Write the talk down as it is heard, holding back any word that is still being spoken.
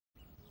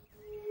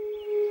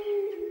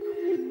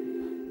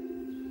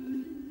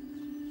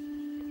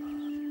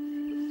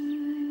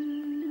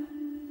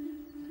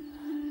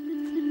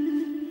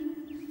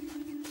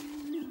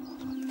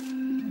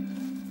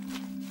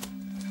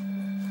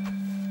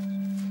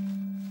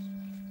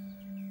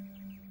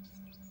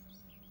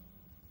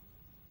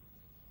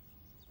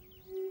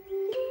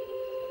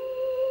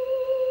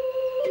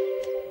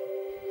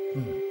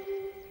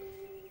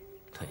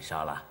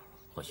烧了，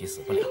或许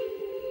死不了。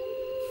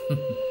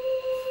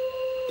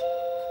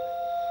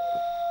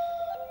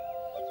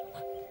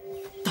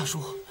大叔，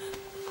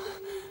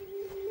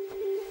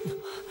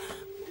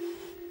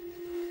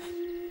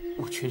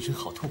我全身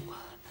好痛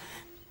啊！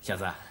小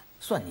子，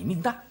算你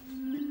命大，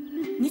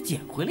你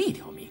捡回了一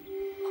条命。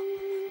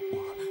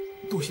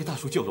我多谢大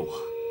叔救了我。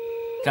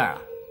这儿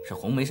啊是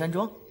红梅山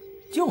庄，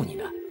救你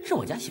的是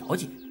我家小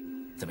姐。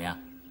怎么样，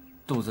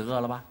肚子饿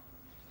了吧？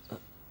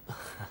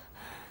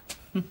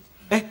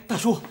哎，大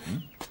叔，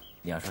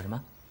你要说什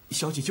么？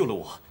小姐救了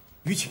我，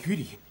于情于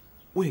理，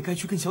我也该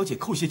去跟小姐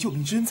叩谢救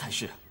命之恩才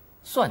是。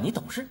算你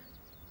懂事，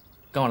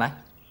跟我来。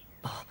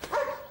啊，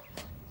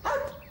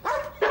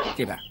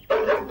这边。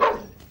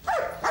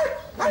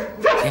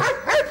行。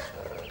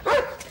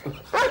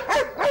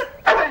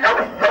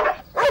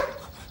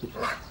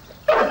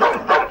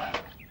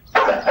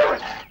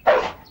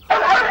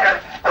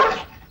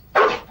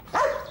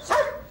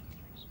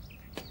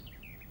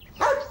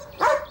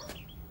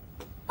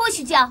不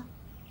许叫！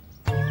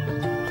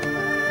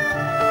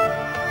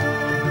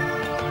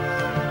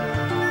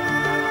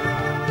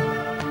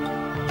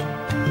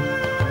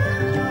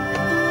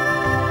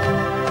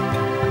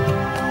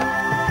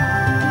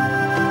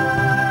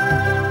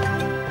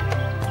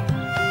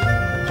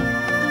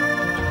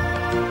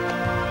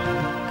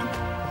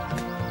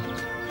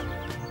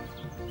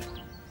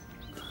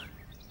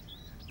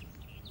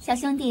小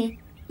兄弟，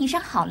你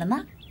伤好了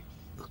吗？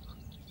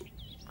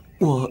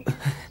我，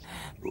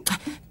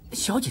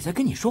小姐在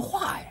跟你说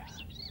话呀。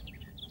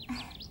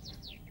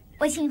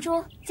我姓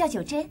朱，叫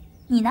九珍，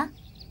你呢？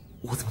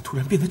我怎么突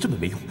然变得这么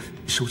没用，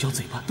手脚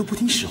嘴巴都不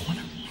听使唤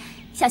了？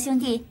小兄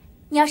弟，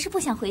你要是不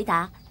想回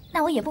答，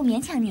那我也不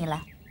勉强你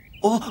了。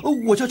哦，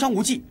我叫张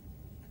无忌。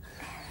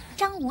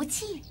张无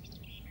忌，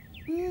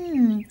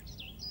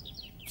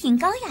挺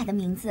高雅的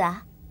名字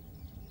啊。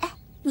哎，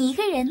你一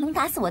个人能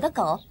打死我的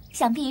狗，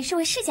想必是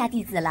位世家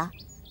弟子了。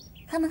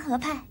河门河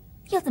派，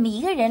又怎么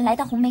一个人来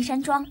到红梅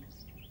山庄？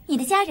你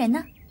的家人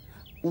呢？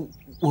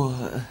我，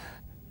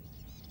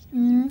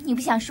你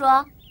不想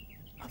说？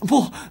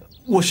不，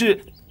我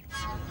是。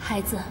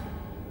孩子，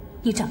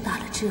你长大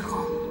了之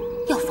后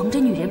要防着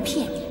女人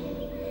骗你，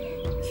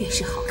越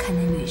是好看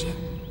的女人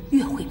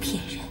越会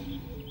骗人。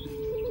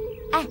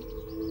哎，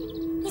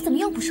你怎么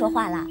又不说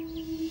话了？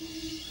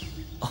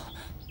啊，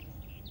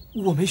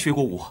我没学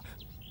过武，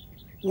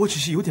我只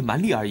是有点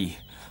蛮力而已。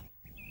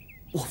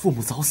我父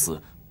母早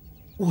死，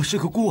我是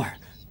个孤儿，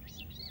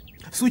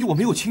所以我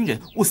没有亲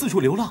人，我四处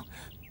流浪。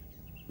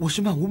我是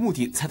漫无目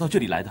的才到这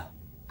里来的。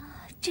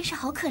啊，真是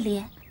好可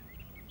怜。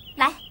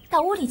来，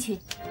到屋里去。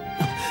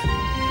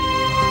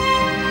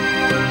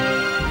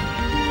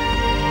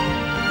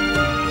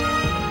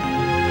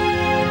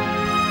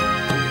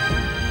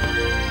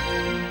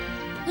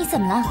你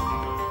怎么了？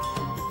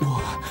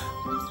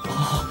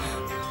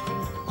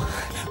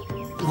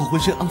我浑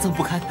身肮脏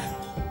不堪，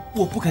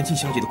我不敢进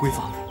小姐的闺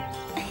房。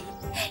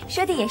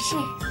说的也是。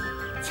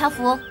樵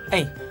夫，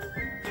哎，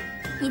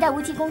你带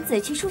无忌公子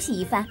去梳洗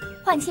一番，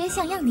换些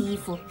像样的衣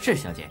服。是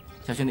小姐。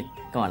小兄弟，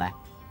跟我来。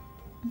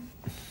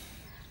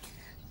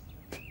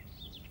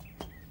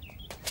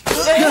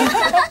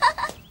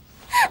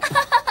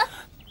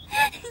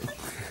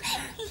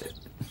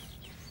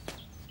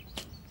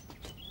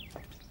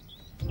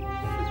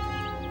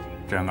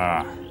珍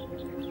儿，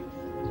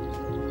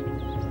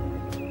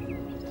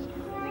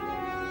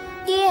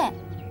爹，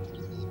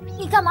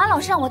你干嘛老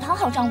是让我讨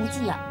好张无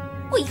忌啊？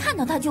我一看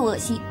到他就恶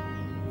心。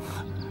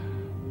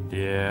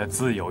爹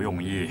自有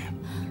用意。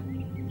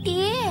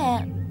爹，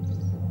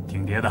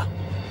听爹的，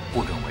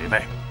不准违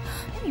背。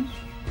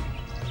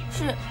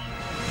是。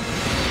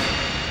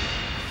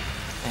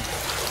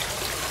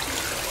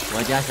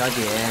我家小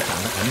姐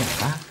长得很美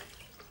吧？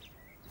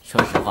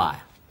说实话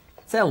呀，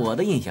在我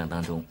的印象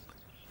当中，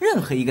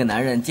任何一个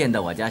男人见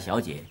到我家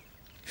小姐，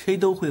谁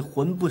都会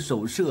魂不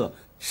守舍、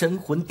神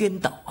魂颠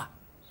倒啊！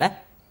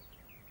来，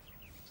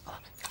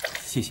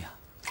谢谢啊，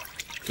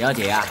小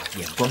姐呀，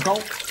眼光高，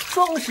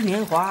双十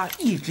年华，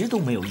一直都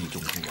没有意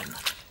中之人呢。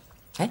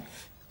哎，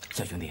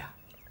小兄弟啊，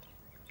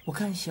我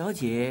看小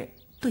姐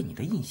对你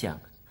的印象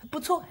还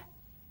不错哎。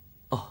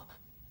哦，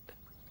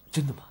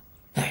真的吗？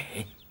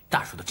哎，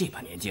大叔都这把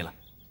年纪了，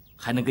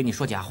还能跟你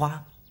说假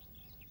话？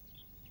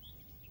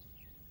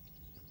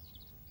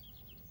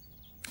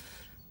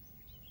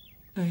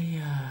哎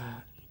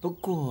呀，不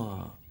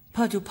过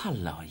怕就怕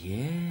老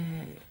爷。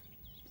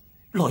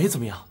老爷怎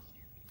么样？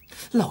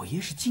老爷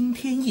是惊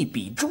天一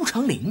笔朱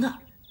长林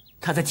啊，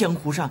他在江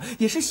湖上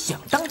也是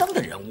响当当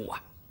的人物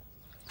啊。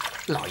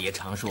老爷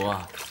常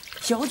说，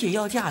小姐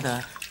要嫁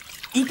的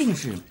一定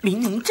是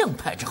名门正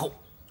派之后。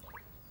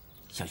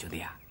小兄弟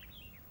啊，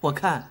我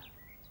看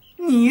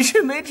你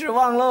是没指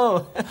望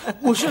喽。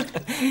我是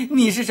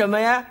你是什么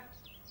呀？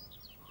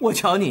我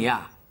瞧你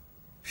呀，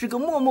是个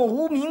默默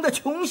无名的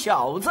穷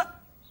小子。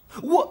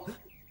我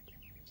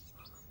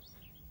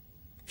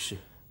是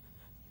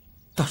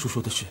大叔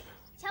说的是。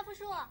樵夫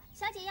叔，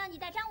小姐要你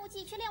带张无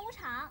忌去练武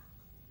场。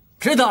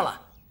知道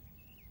了。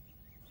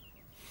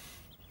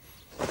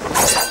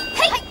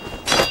嘿，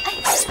哎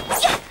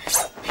呀！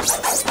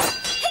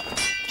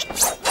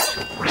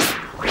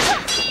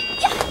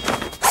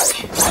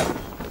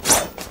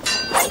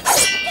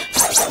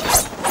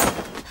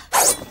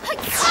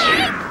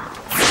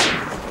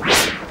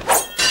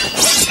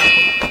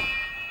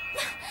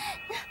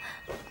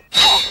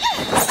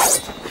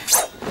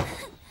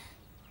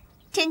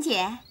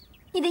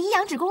你的一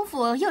阳指功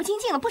夫又精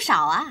进了不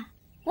少啊！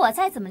我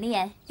再怎么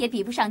练，也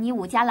比不上你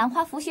武家兰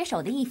花拂雪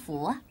手的一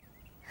拂啊！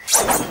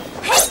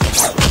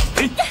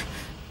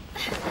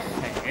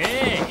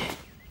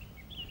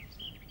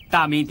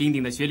大名鼎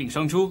鼎的雪岭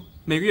双珠，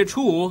每个月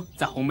初5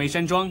在红梅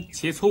山庄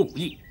切磋武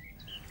艺，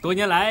多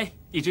年来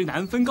一直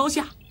难分高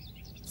下。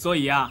所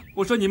以啊，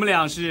我说你们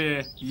俩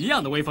是一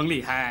样的威风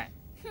厉害。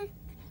哼，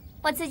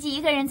我自己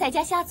一个人在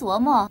家瞎琢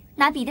磨，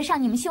哪比得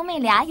上你们兄妹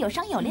俩有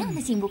商有量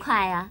的进步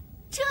快啊？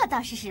这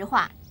倒是实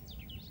话，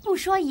不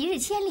说一日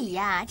千里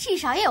呀，至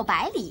少也有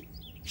100里，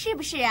是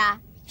不是啊，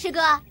师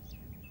哥？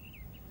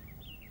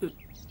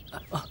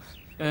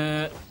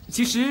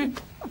其实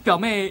表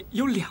妹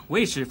有2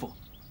位师傅，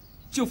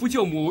舅父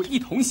舅母一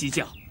同习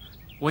教，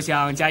我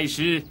想假以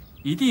时日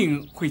一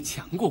定会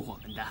强过我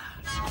们的。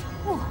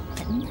我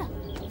们的？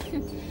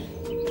哼，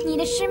你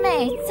的师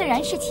妹自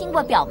然是亲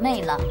过表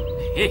妹了。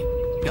嘿，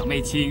表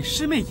妹亲，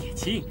师妹也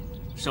亲，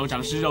手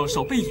掌是肉，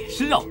手背也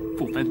是肉，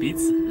不分彼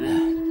此。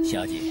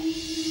小姐，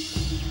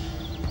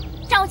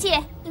张无忌，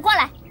你过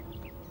来。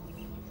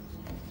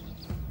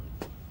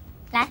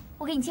来，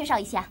我给你介绍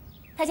一下，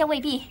他叫魏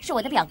碧，是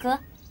我的表哥。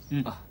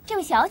这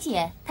位小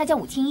姐她叫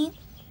武清英，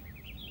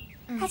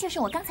她就是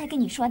我刚才跟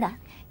你说的，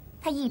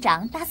她一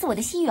掌打死我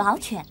的西域獒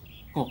犬。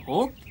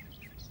哦，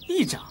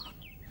一掌。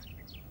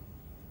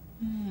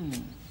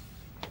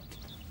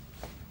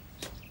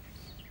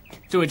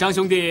这位张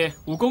兄弟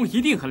武功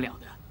一定很了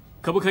得，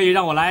可不可以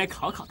让我来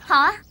考考他？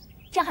好啊，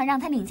正好让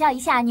他领教一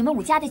下你们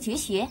武家的绝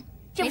学，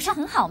这不是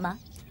很好吗？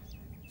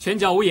拳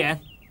脚无眼，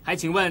还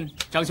请问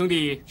张兄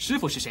弟师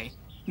傅是谁？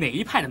哪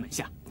一派的门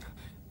下？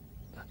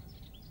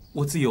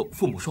我自幼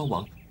父母双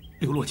亡，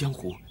流落江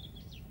湖，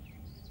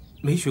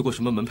没学过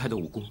什么门派的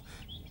武功，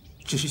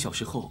只是小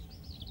时候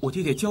我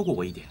爹爹教过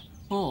我一点。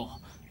哦，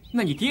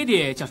那你爹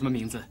爹叫什么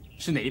名字？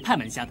是哪一派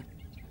门下的？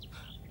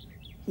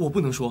我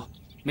不能说。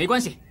没关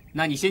系，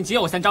那你先接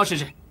我3招试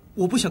试。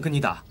我不想跟你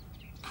打。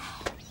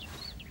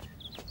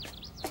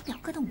表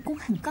哥的武功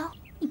很高，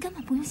你根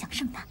本不用想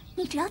胜他，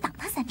你只要挡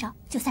他3招，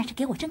就算是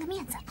给我争个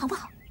面子，好不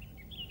好？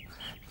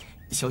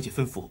小姐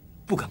吩咐，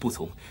不敢不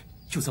从，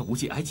就算无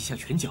忌挨几下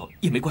拳脚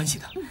也没关系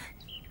的。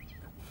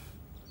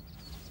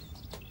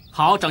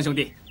好，张兄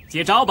弟，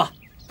接招吧。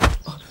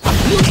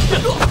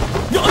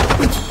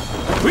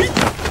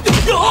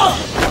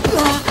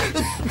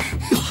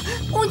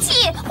无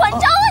忌，还招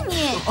啊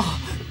你！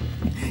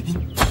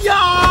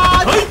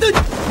呀！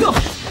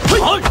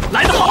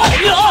来得好！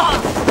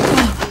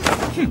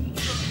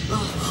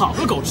好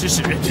个狗吃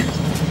屎！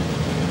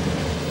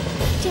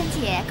珍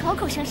姐口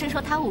口声声说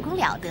他武功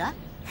了得，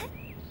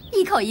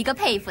一口一个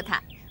佩服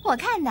他。我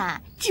看呐，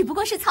只不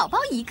过是草包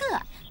一个，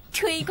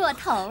吹过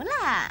头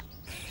了。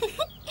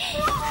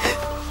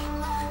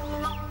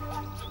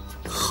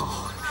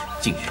好，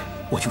今日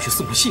我就是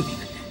送了性命，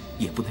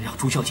也不能让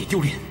朱小姐丢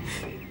脸。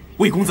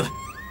魏公子，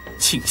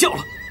请教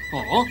了。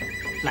哦，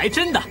来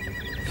真的！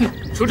哼，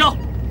出招！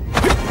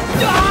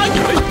表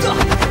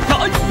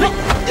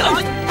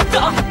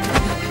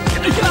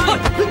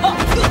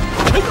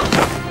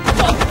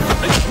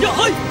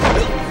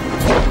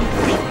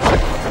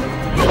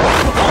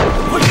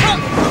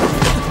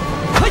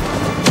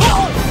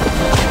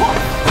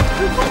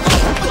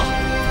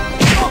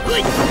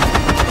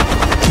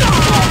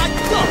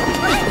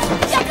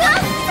哥，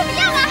怎么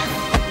样啊？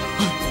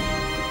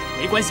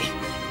没关系，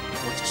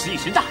我只是一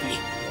时大意。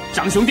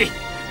张兄弟，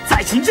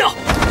再请教。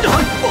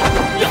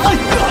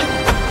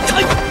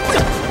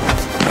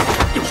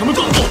有什么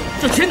状况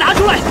就全拿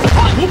出来，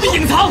不必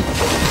隐藏。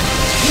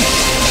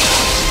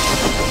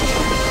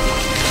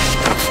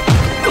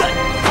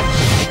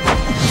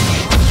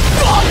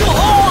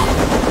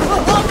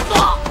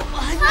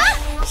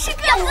是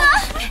表哥，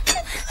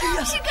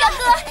是表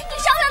哥，你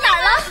伤到哪儿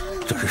了？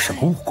这是什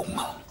么武功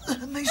啊？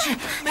没事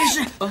没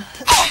事。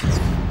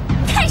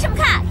看什么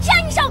看？谁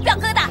让你伤我表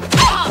哥的？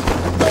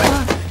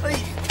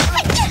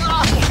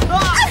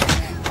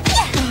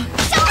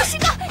伤我师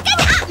哥，该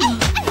打！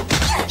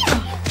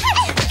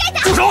该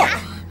打！住手！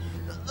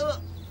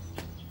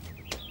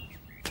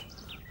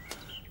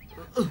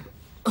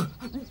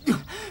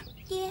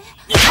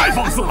你太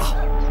放肆了！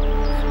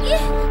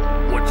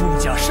我朱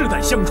家世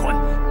代相传，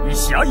以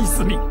侠义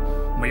司命，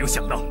没有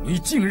想到你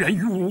竟然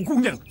与五姑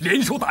娘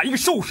联手打一个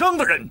受伤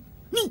的人。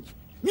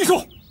你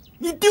说，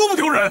你丢不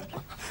丢人？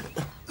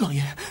老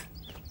爷，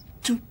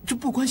这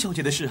不关小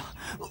姐的事啊！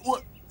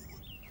我，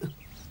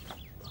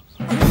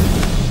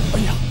哎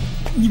呀，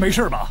你没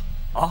事吧？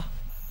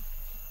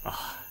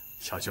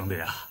小兄弟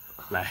啊，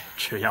来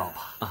吃药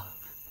吧。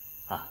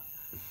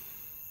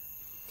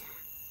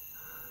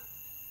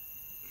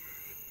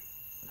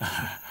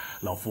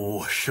老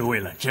夫是为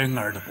了珍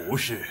儿的不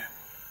是，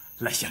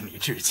来向你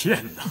致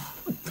歉的。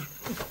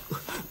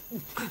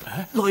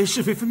老爷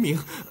是非分明，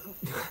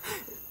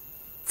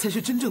才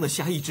是真正的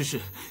侠义之士。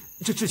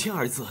这致歉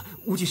二字，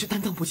无忌是担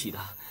当不起的。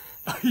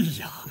哎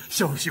呀，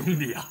小兄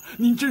弟啊，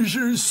你真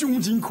是胸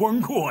襟宽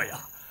阔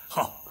呀！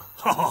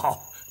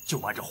好，就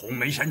把这红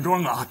梅山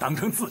庄啊当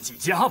成自己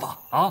家吧，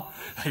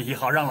也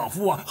好让老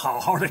夫啊好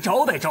好的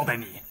招待招待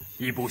你。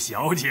一部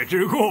小姐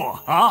之过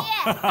啊！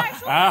爹，二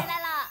叔回来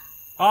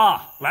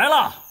了。来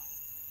了。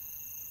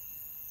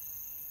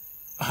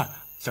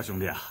小兄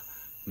弟啊，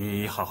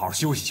你好好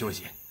休息休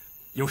息，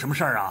有什么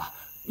事儿啊，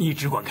你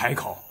只管开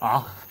口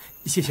啊。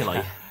谢谢老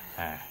爷。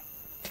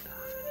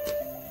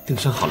等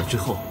伤好了之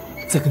后，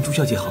再跟朱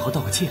小姐好好道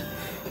个歉。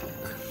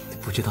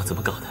不知道怎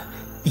么搞的，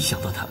一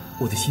想到她，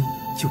我的心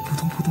就扑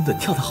通扑通的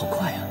跳得好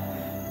快啊！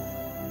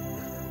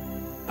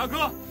大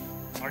哥，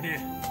二弟，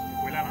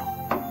你回来了，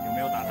有没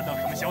有打探到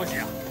什么消息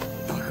啊？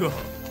大哥，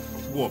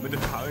我们的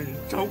大恩人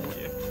张五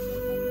爷，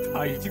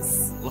他已经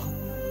死了。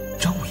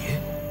张五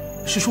爷，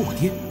是说我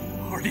爹？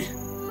二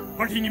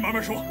弟，你慢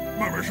慢说，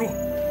慢慢说。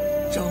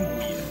张五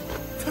爷，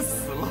他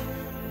死了，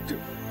这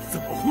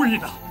怎么会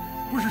呢？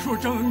不是说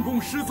张恩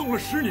公失踪了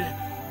10年，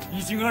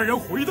已经安然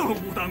回到了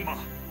武当吗？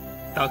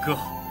大哥，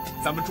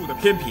咱们住的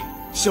偏僻，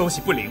消息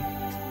不灵。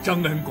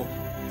张恩公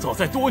早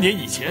在多年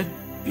以前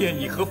便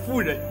已和夫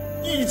人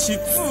一起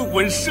自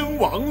刎身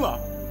亡了。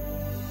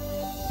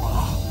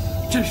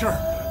这事儿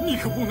你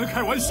可不能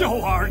开玩笑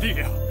啊，二弟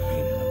呀！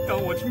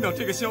当我听到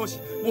这个消息，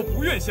我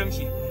不愿相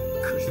信。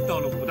可是到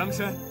了武当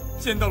山，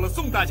见到了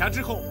宋大侠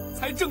之后，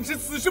才证实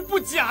此事不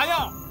假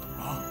呀！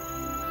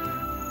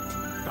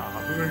大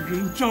恩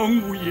人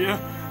张五爷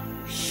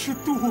是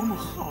多么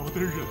好的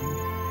人，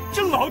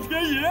这老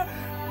天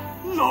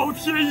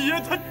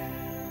爷他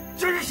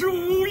真是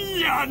无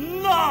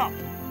言呐，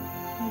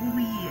无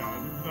言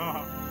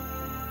呐！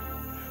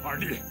二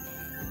弟，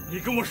你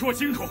跟我说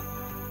清楚，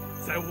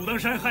在武当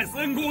山害死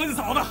恩公恩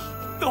嫂的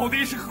到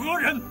底是何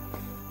人？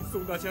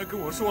宋大侠跟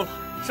我说了，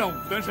上武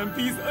当山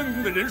逼死恩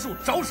公的人数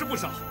着实不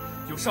少，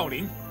有少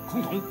林、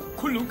崆峒、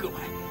昆仑各派、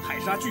海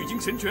沙、巨鲸、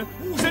神拳、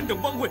巫山等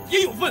帮会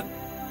也有份。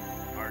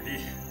二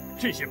弟，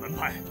这些门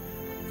派，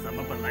咱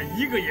们本来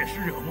一个也是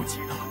惹不起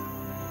的。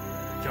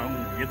张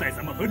五爷待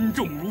咱们恩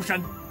重如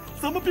山，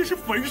咱们便是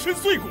粉身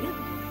碎骨，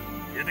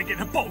也得给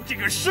他报这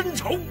个深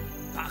仇。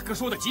大哥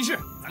说的极是，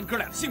咱哥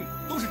俩的性命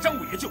都是张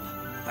五爷救的，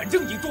反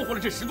正已经多活了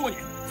这10多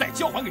年，再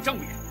交还给张五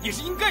爷也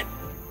是应该的。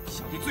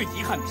小弟最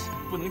遗憾的是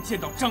不能见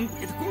到张五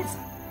爷的公子，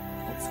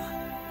否则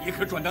也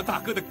可转达大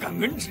哥的感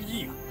恩之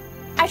意啊。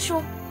二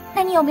叔，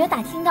那你有没有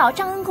打听到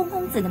张恩公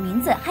公子的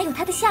名字，还有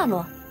他的下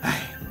落？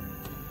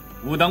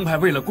武当派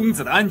为了公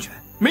子的安全，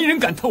没人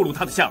敢透露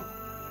他的下落，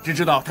只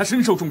知道他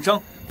身受重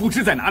伤，不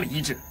知在哪里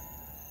医治。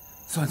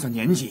算算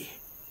年纪，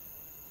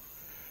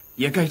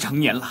也该成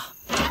年了。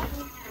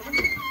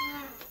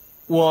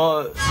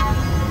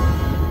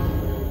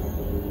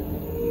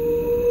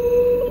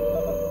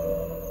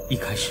一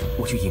开始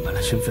我就隐瞒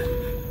了身份，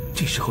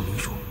这时候明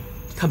说，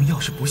他们要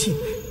是不信，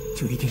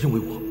就一定认为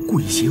我故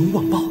意挟恩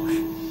忘报，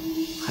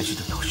还是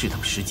等到适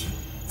当时机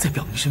再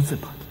表明身份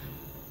吧。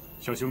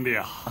小兄弟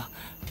啊，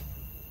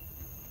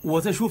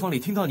我在书房里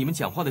听到你们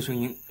讲话的声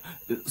音，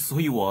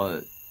所以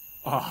我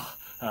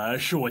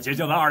是我结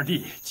交的二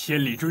弟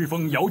千里追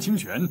风摇清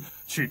泉，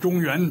去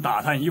中原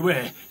打探一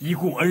位已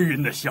故恩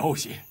人的消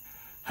息。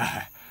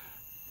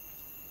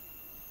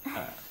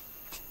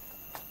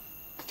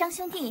张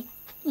兄弟，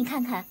你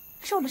看看，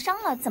受了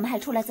伤了，怎么还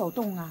出来走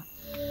动啊？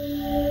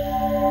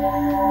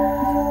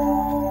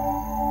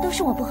都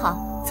是我不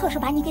好，错手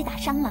把你给打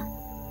伤了，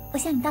我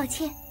向你道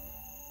歉。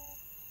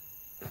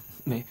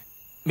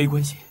没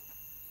关系。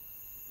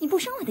你不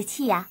生我的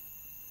气呀？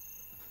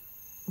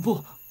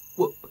不，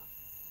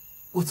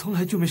我从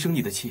来就没生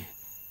你的气。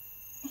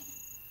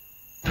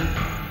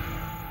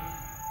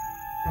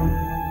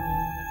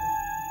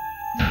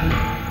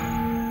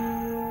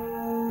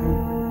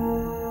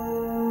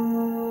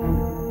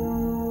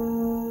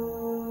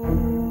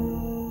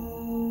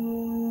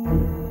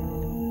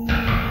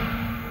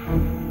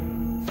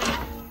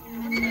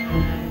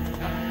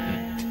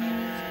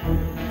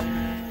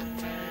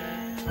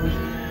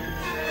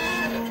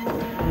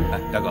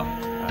大哥，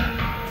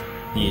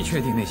你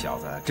确定那小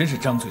子真是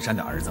张翠山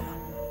的儿子吗？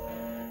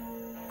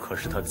可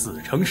是他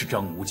自称是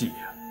张无忌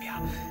呀！哎呀，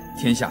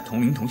天下同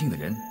名同姓的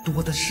人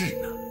多的是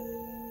呢。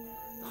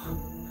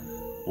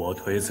我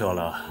推测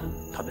了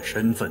他的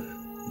身份、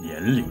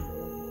年龄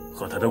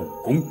和他的武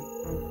功，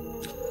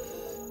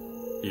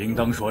应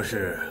当说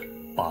是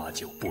8、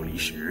9不离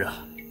10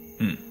啊。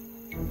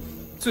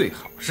最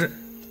好是，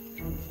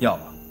要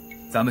么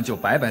咱们就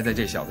白白在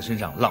这小子身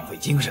上浪费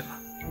精神了。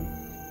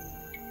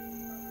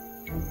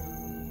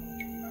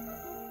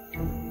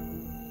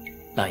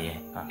老爷，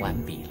完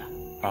毕了。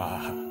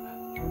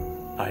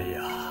哎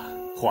呀，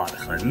画得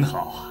很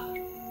好啊！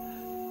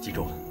记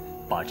住，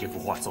把这幅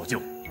画做旧。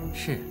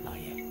是，老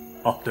爷。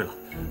哦，对了，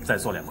再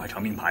做2块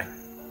长命牌。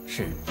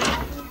是。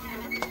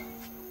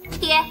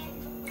爹。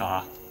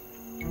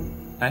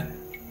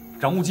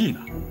张无忌呢？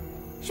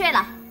睡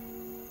了。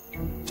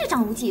这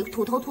张无忌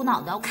土头土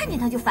脑的，我看见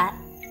他就烦。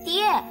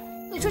爹，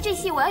你说这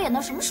戏我要演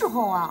到什么时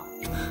候啊？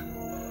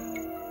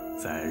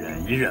再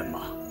忍一忍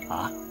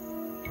嘛，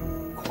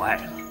快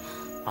了。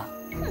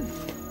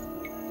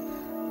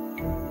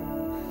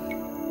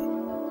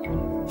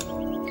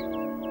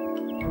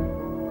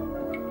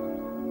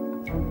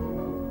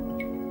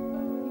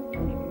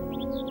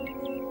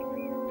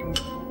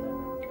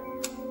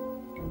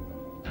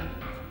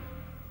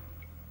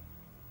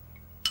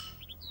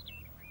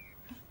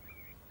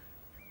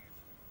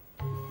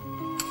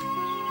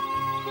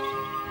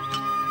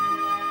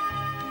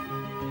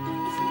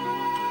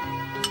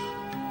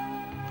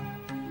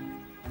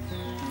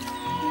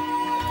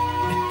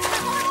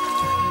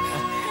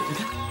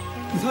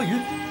条鱼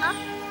啊？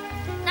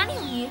哪里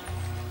有鱼？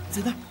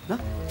在那儿呢。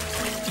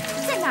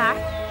在哪儿？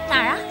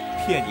哪儿啊？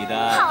骗你的。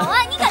好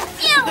啊，你敢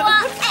骗我？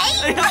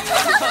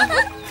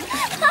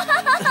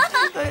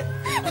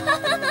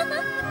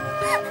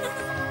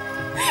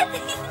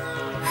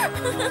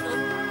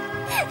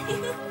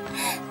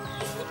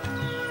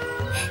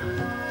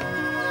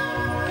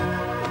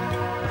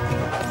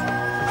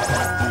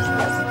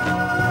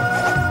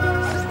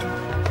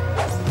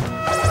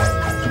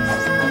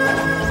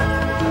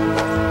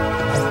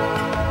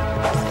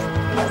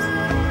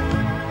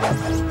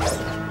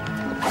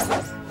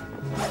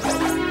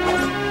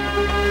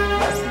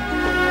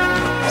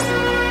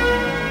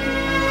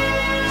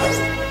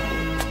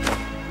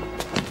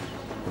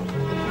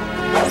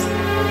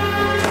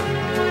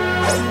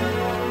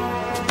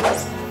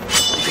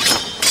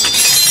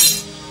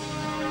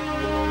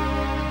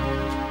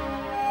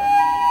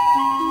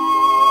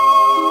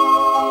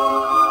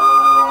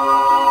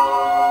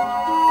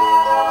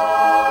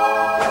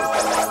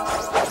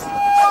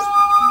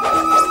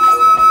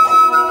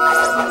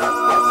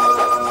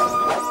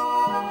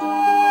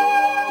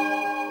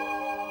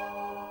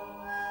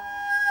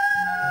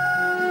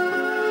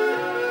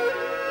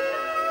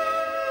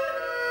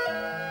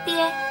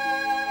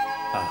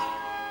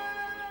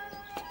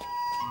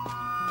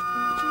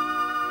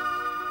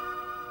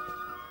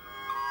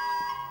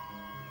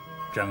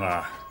珍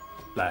儿，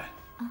来，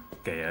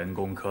给恩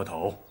公磕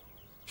头。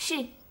是。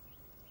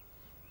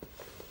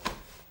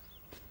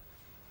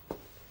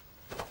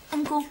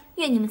恩公，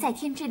愿你们在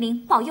天之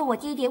灵保佑我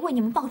爹爹为你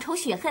们报仇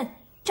雪恨，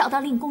找到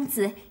令公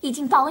子，以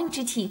尽报恩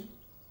之情。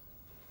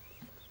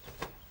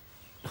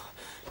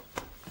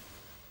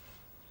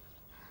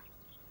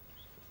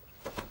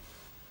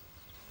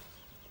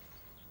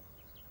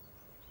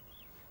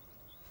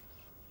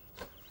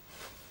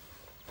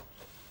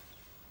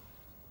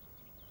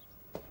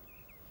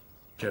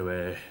这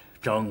位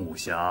张武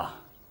侠，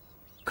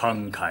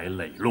慷慨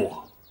磊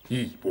落，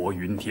义薄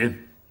云天。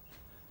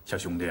小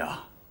兄弟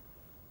啊，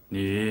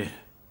你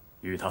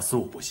与他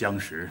素不相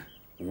识，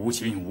无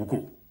亲无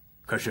故，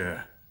可是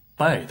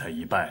拜他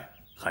一拜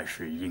还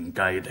是应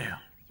该的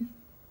呀。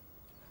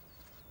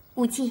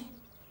无忌，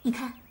你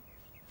看，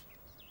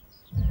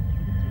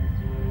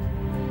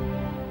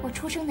我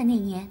出生的那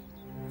年，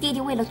爹爹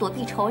为了躲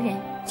避仇人，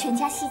全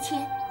家西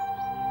迁，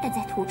但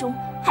在途中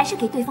还是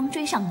给对方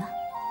追上了。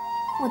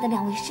我的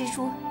2位师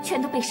叔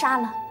全都被杀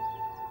了，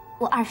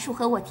我二叔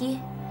和我爹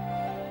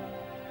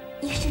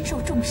也身受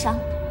重伤。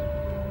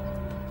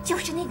就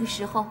是那个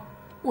时候，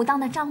武当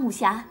的张武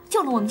侠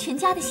救了我们全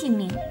家的性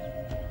命。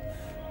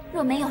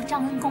若没有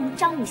张恩公、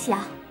张武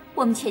侠，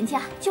我们全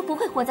家就不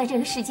会活在这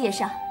个世界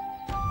上。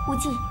无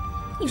忌，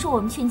你说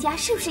我们全家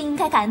是不是应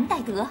该感恩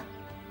戴德？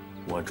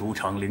我朱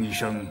长龄一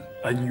生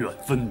恩怨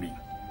分明，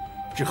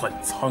只恨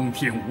苍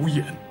天无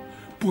眼，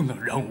不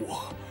能让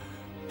我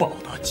报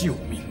答救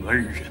命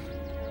恩人。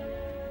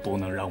不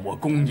能让我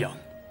供养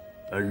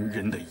恩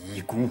人的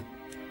遗孤，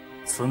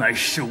此乃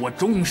是我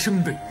终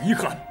生的遗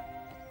憾。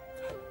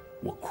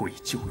我愧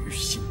疚于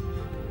心。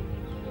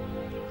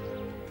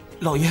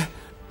老爷，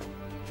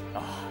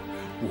啊，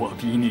我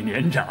比你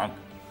年长，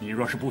你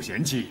若是不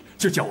嫌弃，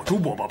就叫我朱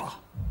伯伯吧。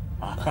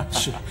啊，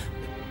是，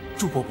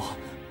朱伯伯，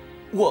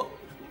我，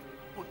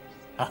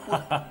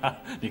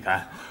你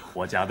看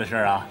我家的事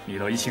儿啊，你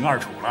都一清二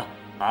楚了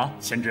啊，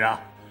贤侄啊，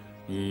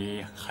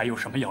你还有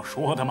什么要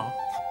说的吗？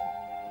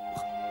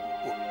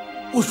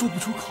我说不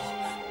出口，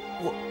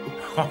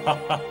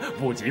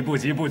不急不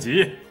急不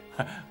急，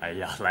哎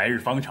呀，来日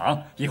方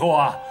长，以后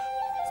啊，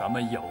咱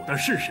们有的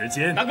是时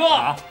间。大哥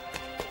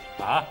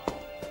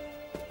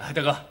大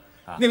哥，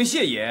那位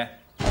谢爷，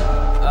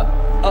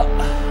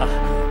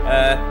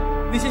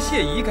那些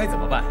谢姨该怎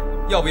么办？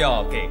要不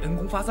要给恩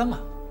公发丧啊？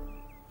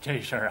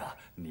这事儿啊，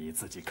你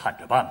自己看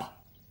着办吧。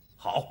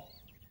好。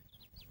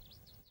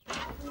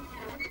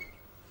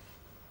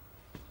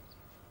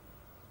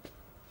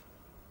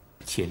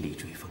千里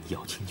追风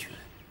摇清泉，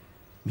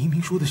明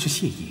明说的是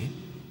谢爷，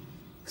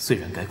虽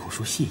然改口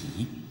说谢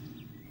姨，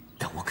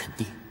但我肯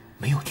定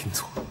没有听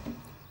错。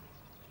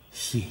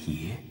谢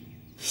爷，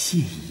谢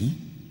姨，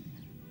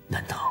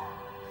难道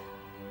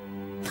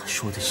他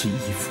说的是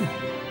义父？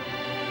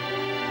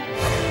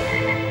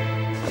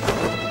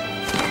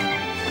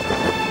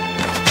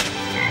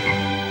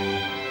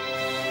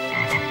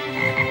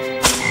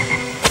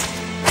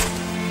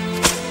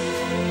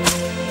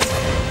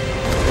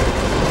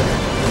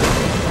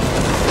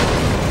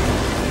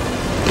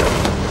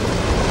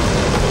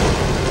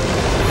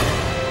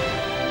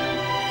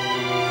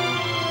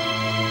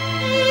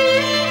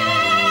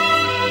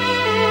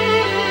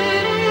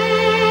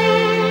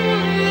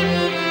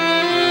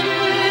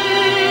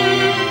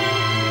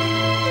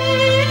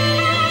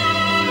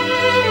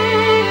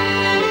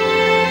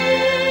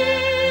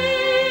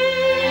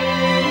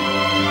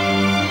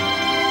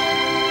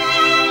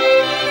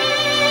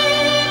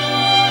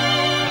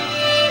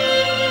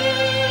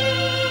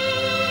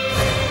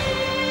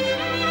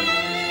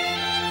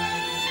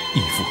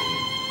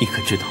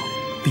知道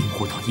兵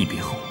祸到一别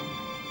后，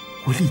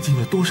我历经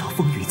了多少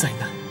风雨灾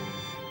难。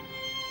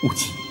无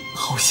忌，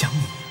好想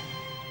你，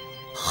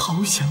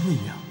好想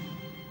你呀！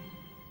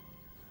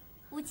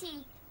无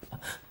忌，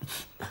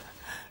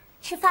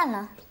吃饭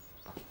了。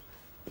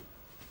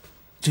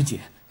珍姐，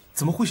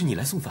怎么会是你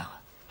来送饭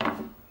啊？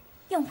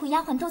用铺丫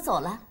鬟都走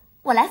了，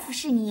我来服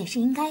侍你也是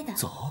应该的。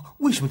走？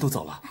为什么都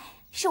走了？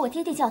是我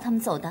爹爹叫他们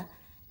走的，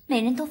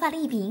每人都发了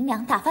1笔银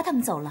两，打发他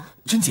们走了。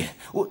珍姐，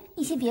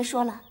你先别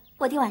说了，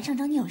我爹晚上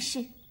找你有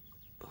事。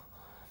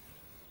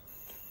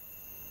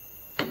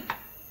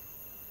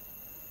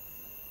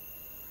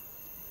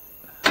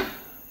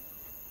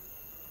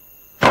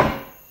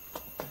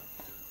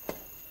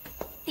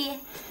爹，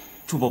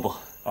朱伯伯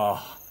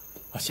啊，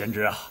贤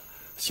侄啊，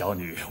小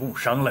女误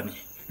伤了你，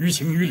于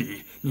情于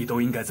理，你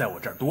都应该在我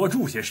这儿多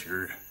住些时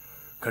日。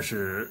可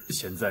是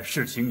现在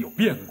事情有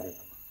变故，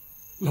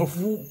老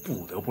夫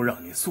不得不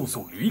让你速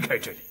速离开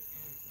这里。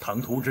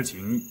唐突之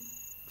情，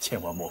千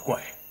万莫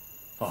怪。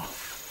啊，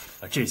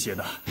这些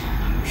呢，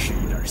是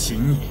一点心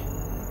意，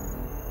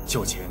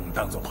就请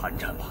当做盘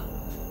缠吧。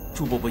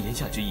朱伯伯言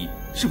下之意，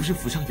是不是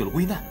府上有了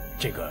危难？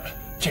这个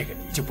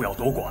你就不要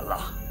多管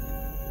了。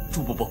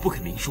朱伯伯不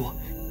肯明说，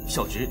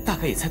小侄大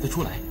概也猜得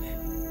出来。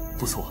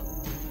不错，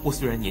我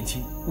虽然年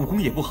轻，武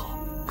功也不好，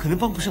可能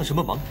帮不上什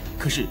么忙，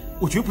可是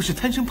我绝不是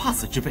贪生怕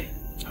死之辈。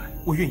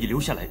我愿意留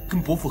下来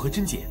跟伯父和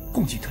珍姐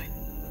共进退。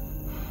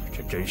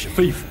这真是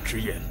肺腑之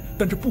言，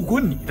但这不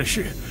关你的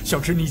事，小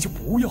侄你就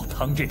不要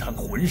趟这趟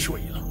浑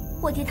水了。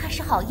我爹他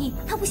是好意，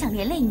他不想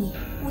连累你。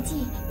无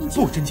忌，你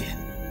就不，珍姐，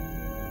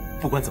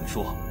不管怎么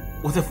说，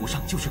我在府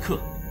上就是客，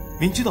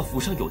明知道府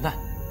上有难，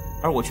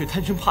而我却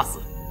贪生怕死，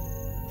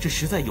这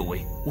实在有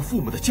违我父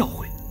母的教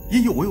诲，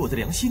也有违我的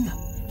良心呢。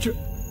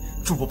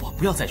朱伯伯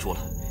不要再说了，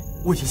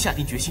我已经下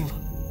定决心了，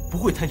不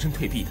会贪生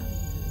退避的。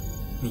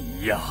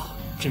你呀，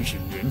真是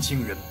年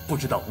轻人不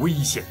知道危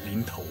险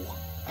临头啊。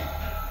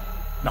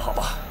那好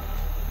吧，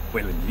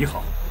为了你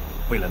好，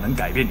为了能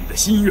改变你的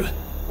心愿，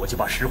我就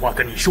把实话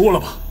跟你说了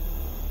吧。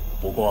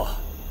不过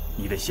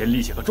你得先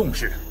立下个重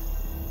誓，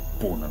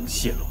不能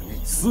泄露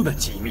一丝的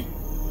机密。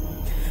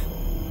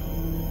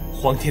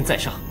皇天在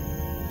上，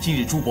今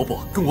日朱伯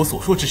伯跟我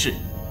所说之事，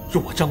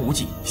若我张无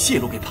忌泄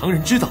露给旁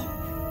人知道，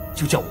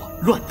就叫我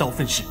乱刀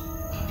分尸。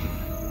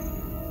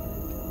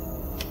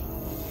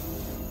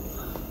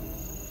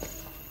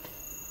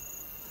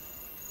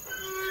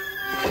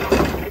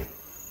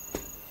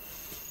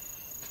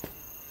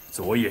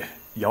昨夜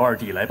姚二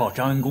弟来报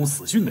张恩公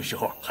死讯的时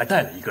候，还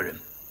带了一个人，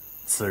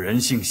此人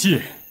姓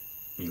谢，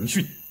名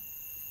训，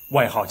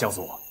外号叫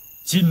做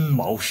金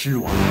毛狮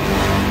王。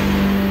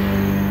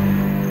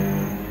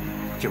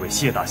这位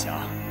谢大侠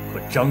和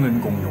张恩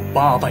公有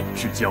8拜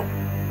之交，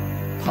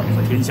他们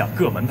和天下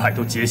各门派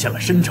都结下了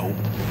深仇。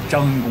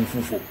张恩公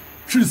夫妇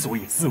之所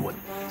以自刎，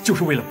就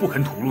是为了不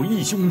肯吐露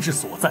义兄之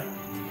所在。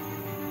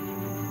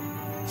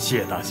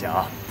谢大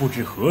侠不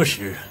知何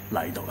时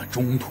来到了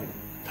中土，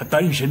他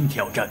单身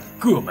挑战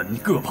各门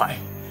各派，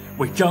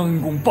为张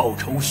恩公报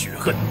仇雪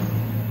恨。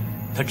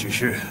他只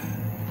是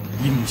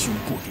英雄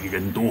不敌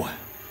人多，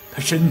他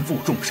身负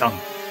重伤，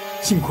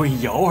幸亏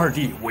姚二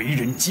弟为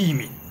人机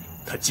敏，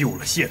他救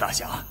了谢大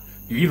侠，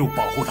一路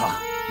保护他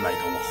来到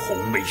我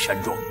红梅山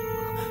庄。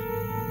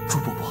朱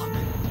伯伯，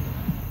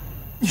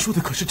你说的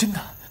可是真的？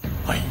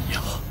哎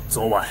呀，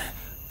昨晚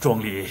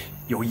庄里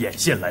有眼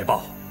线来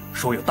报，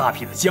说有大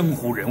批的江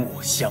湖人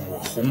物向我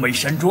红梅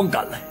山庄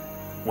赶来，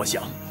我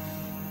想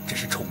这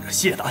是冲着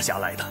谢大侠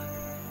来的。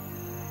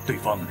对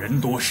方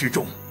人多势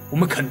众，我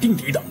们肯定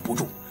抵挡不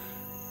住。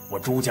我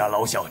朱家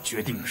老小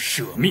决定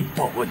舍命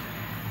报恩，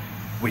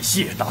为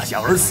谢大侠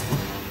而死。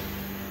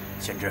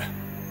贤侄，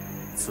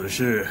此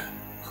事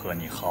和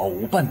你毫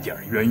无半点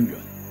渊源，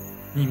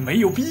你没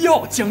有必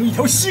要将一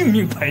条性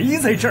命赔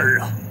在这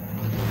儿啊！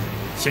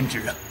贤侄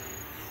啊，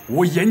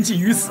我言尽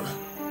于此，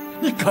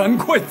你赶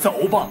快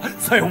走吧，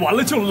再晚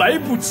了就来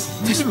不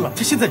及了。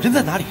他现在人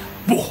在哪里啊？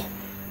不，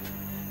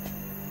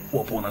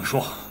我不能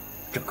说，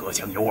这隔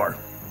墙有耳，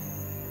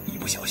一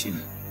不小心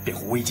便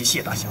会危及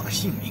谢大侠的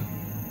性命。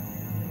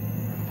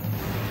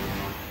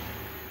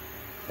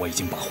我已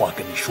经把话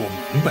跟你说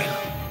明白了，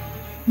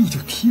你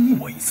就听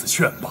我一次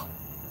劝吧。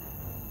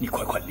你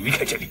快快离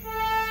开这里。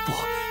不，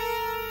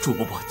朱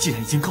伯伯既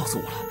然已经告诉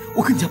我了，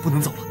我更加不能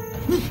走了。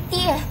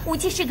爹，无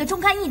忌是个忠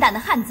肝义胆的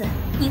汉子，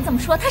您这么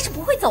说他是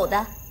不会走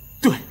的。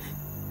对，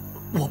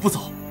我不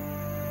走。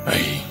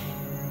哎，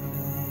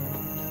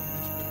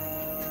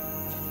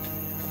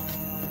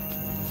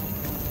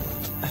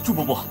朱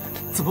伯伯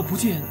怎么不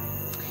见？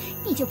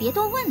你就别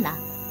多问了。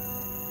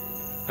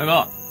大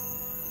哥，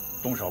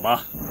动手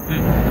吧。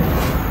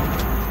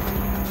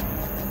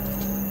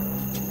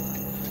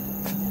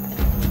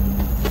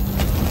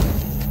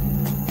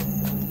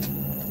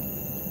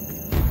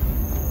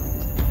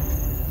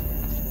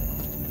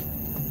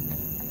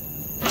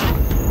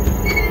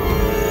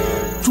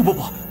朱伯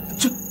伯，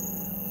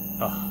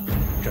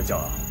这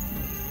叫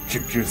置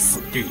之死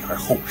地而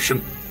后生。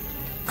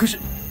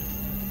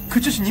可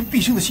这是您毕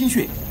生的心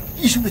血，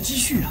一生的积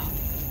蓄啊！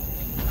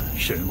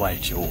身外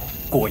之物，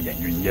过眼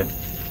云烟，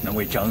能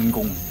为张恩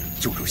公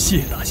救出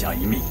谢大侠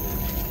一命，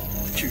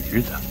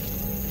值得。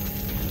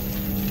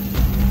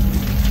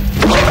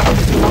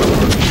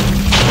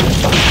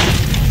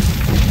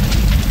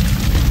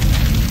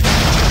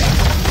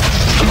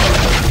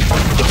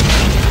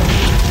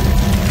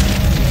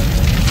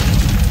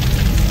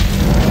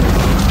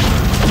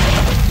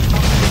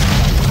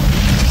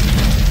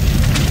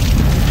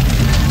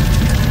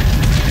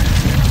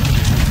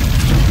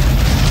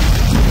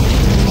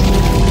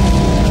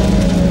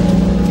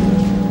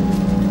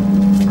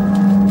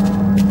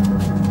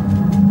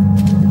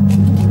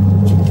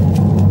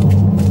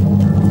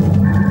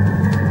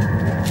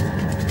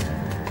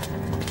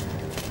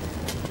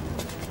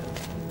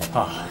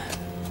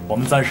我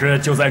们暂时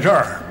就在这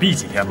儿避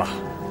几天吧。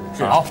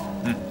是好，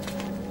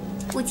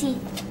无忌，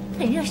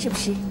很热是不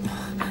是？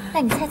那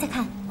你猜猜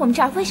看，我们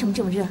这儿为什么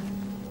这么热？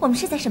我们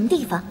是在什么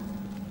地方？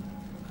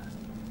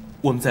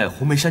我们在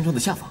红梅山庄的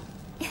下方。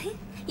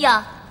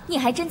哟，你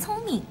还真聪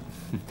明。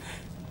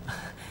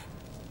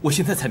我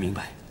现在才明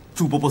白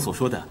朱伯伯所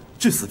说的“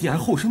置死地而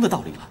后生”的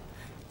道理了。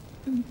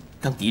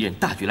当敌人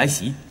大举来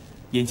袭，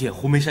眼见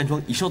红梅山庄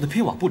已烧得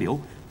片瓦不留，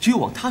只有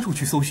往他处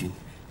去搜寻，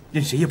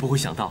任谁也不会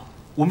想到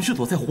我们是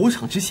躲在火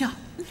场之下。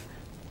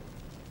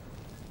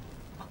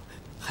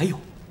还有，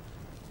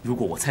如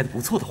果我猜的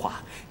不错的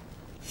话，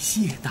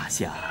谢大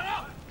侠。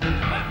红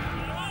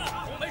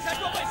梅山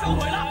庄被烧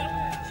毁了，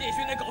谢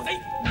逊那狗贼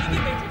一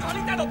定被朱长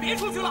林带到别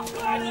处去了，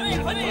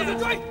快去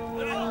追！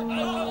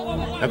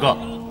大哥，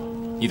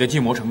你的计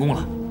谋成功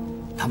了，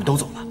他们都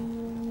走了。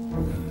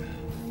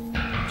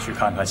去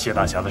看看谢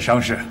大侠的伤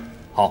势。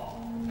好。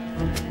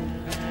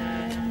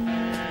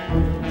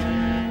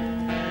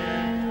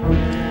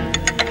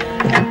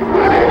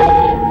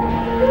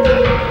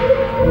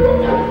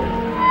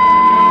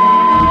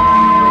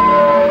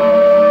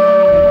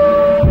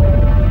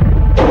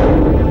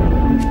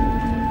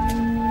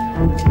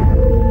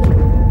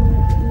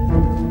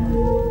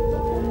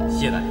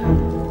谢大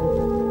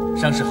人，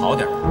伤势好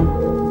点了，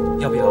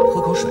要不要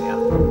喝口水啊？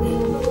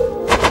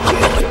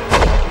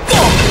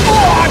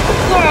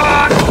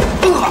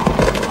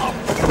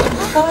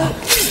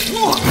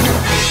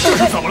这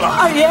是怎么了？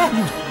二爷，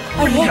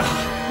哎呀，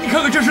你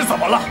看看这是怎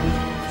么了？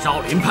少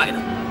林派的、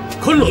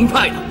昆仑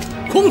派的、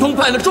崆峒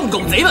派的众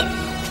狗贼们，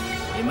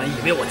你们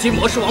以为我金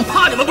魔狮王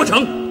怕你们不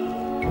成？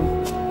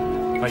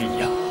哎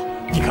呀，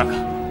你看看，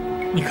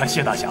你看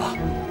谢大侠，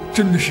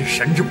真的是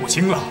神志不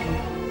清了。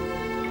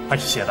哎，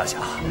谢大侠，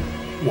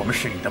我们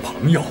是你的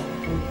朋友，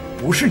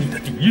不是你的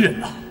敌人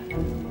呐。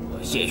我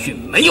谢逊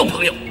没有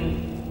朋友，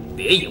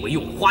别以为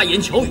用花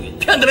言巧语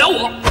骗得了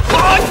我。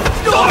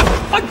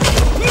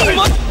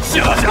谢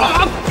大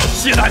侠，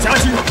谢大侠，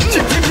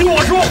请听我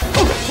说，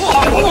我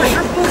不是，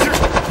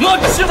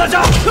谢大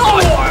侠，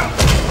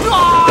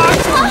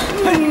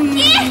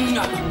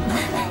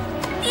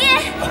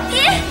爹！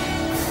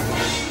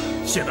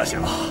谢大侠，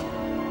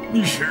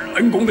你是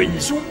恩公的义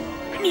兄，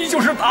你就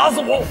是打死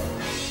我，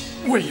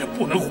我也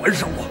不能还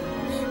手啊！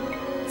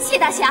谢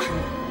大侠，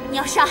你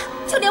要杀，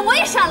就连我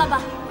也杀了吧！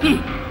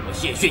我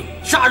谢逊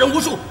杀人无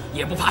数，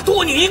也不怕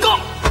多你一个！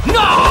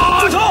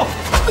住手！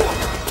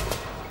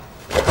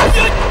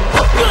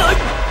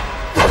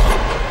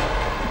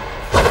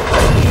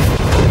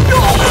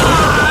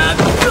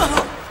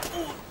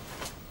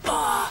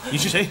你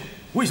是谁？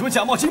为什么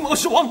假冒金毛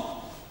狮王？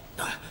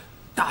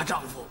大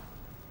丈夫，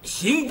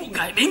行不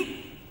改名，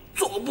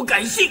坐不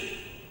改姓，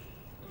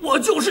我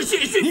就是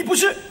谢逊。你不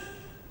是，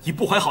你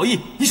不怀好意，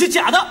你是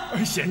假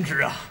的。贤侄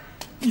啊，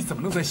你怎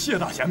么能在谢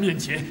大侠面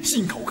前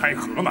信口开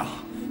河呢？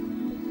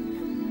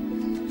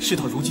事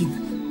到如今，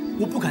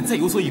我不敢再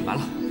有所隐瞒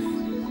了。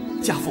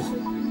家父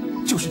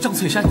就是张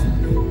翠山，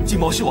金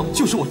毛狮王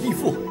就是我义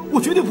父，我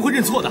绝对不会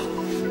认错的。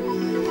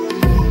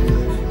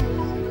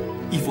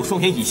义父双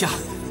眼以下，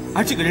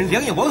而这个人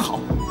两眼完好，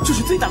这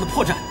是最大的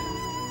破绽。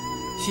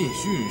谢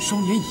逊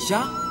双眼以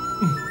下？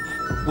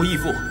我义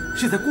父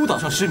是在孤岛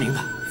上失明的，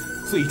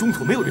所以中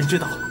土没有人知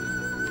道。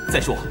再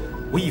说，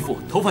我义父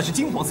头发是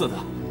金黄色的，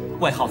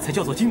外号才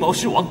叫做金毛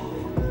狮王，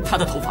他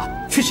的头发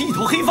却是一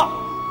头黑发。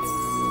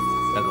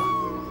大哥，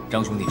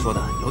张兄弟说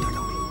的有点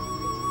道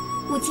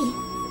理。无忌，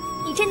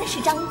你真的是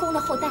张恩公的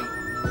后代？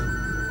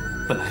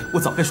本来我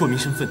早该说明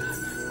身份的，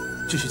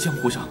只是江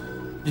湖上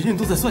人人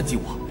都在算计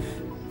我，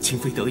情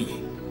非得已，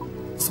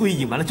所以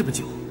隐瞒了这么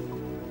久。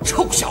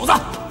臭小子，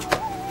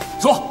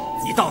说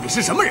你到底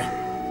是什么人？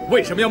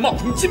为什么要冒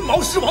充金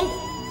毛狮王？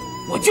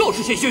我就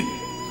是谢逊。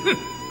哼，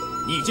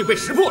你已经被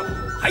识破了，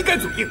还敢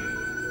嘴硬？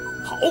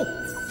好，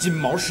金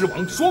毛狮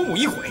王双目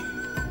一毁，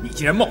你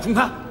既然冒充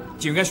他，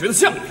就应该学得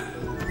像一点。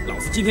老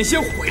子今天先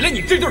毁了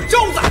你这对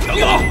招子！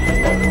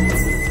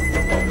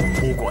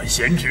不管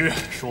贤侄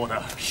说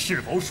的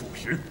是否属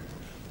实，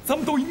咱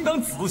们都应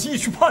当仔细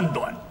去判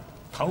断。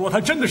倘若他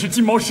真的是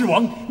金毛狮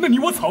王，那你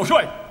我草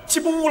率岂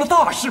不误了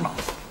大事吗？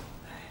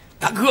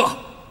大哥，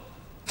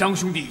张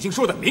兄弟已经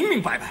说得明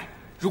明白白，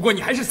如果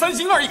你还是三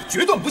心二意，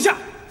决断不下，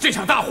这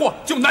场大祸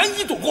就难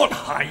以躲过了。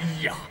哎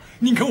呀，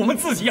宁可我们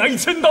自己挨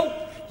1000刀，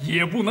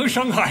也不能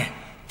伤害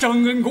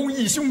张恩公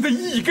义兄的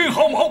一根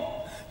毫毛。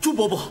朱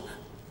伯伯，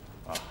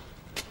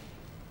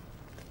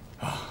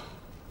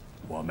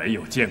我没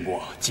有见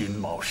过金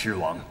毛狮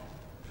王，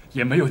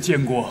也没有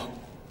见过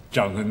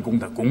张恩公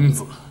的公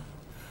子。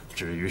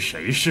至于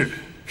谁是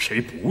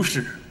谁不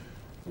是，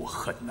我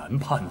很难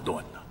判断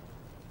呢。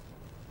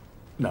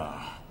那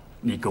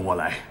你跟我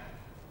来。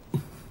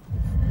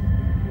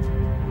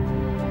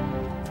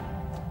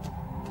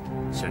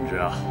贤侄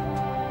啊，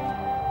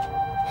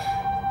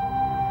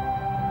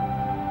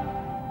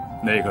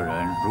那个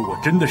人如果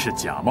真的是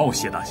假冒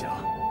谢大侠，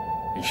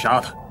你杀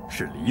他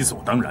是理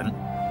所当然。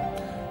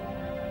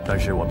但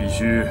是我必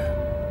须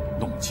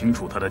弄清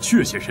楚他的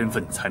确切身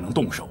份才能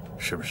动手，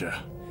是不是？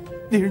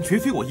那人绝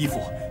非我义父，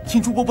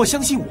请朱伯伯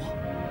相信我。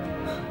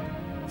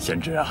贤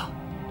侄啊，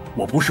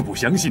我不是不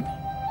相信你，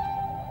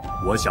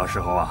我小时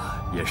候啊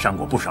也上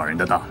过不少人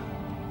的当，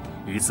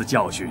一次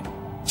教训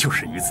就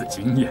是一次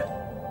经验。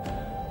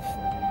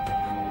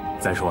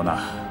再说呢，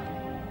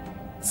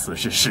此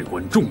事事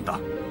关重大，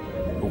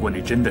如果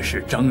你真的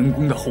是张恩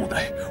公的后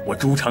代，我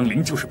朱长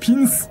林就是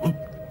拼死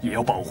也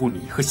要保护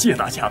你和谢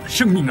大侠的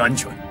生命安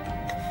全。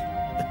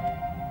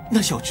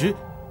那小侄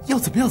要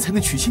怎么样才能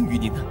取信于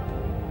您呢？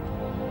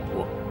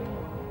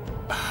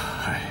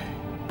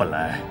本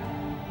来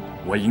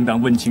我应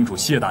当问清楚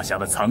谢大侠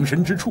的藏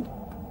身之处，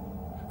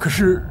可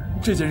是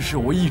这件事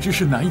我一直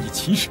是难以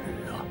启齿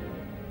啊。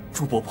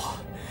朱伯伯，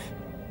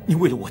您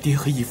为了我爹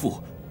和义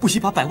父，不惜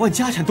把100万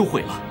家产都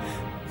毁了，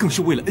更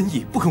是为了恩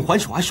义不肯还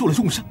手而受了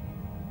重伤，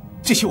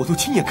这些我都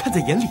亲眼看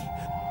在眼里，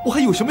我还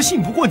有什么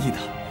信不过你的？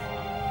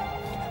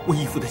我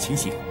义父的情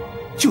形，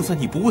就算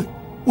你不问，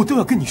我都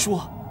要跟你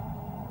说。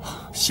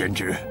贤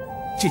侄，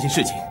这件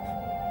事情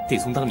得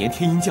从当年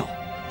天鹰教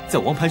在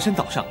王盘山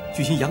岛上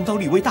举行扬刀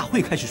立威大会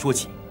开始说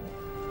起。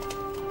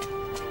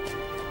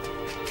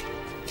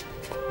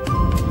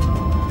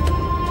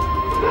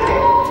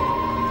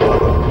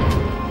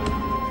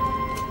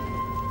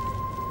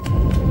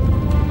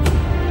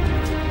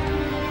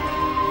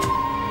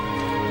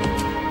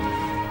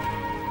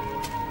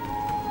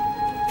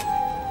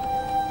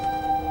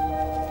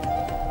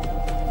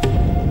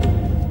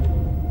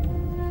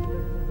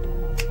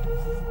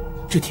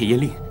这铁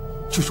验令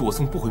就是我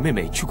送不悔妹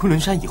妹去昆仑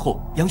山以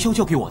后，杨逍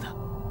交给我的。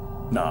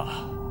那，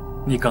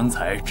你刚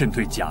才针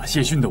对假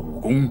谢逊的武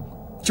功，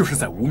就是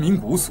在无名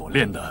谷所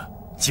练的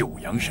九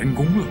阳神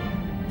功了。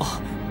哦，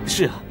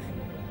是啊，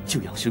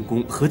九阳神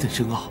功何等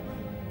深奥，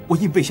我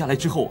硬背下来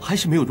之后，还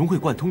是没有融会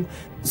贯通，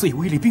所以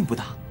威力并不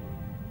大。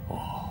哦，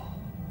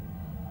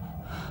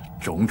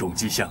种种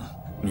迹象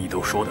你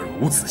都说得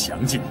如此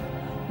详尽，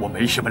我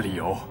没什么理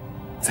由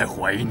再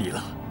怀疑你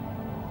了。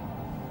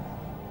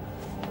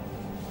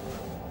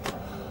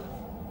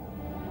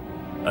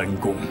恩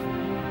公，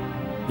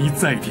你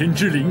在天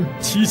之灵，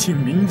祈请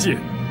明鉴，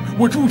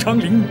我朱长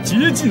林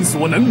竭尽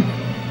所能，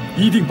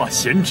一定把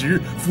贤侄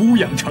抚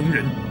养成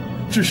人。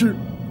只是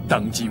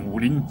当今武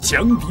林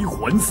强敌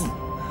环伺，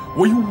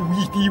我又武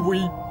艺低微，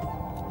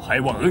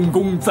还望恩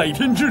公在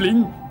天之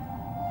灵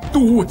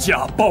多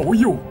加保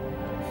佑。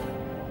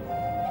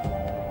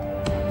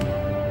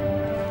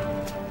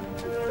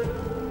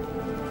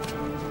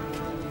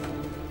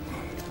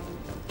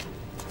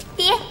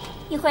爹，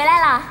你回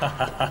来了。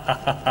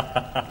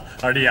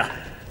二弟啊，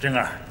真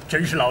儿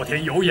真是老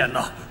天有眼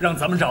呐，让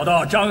咱们找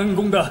到张恩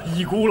公的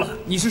遗孤了。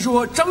你是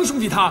说张兄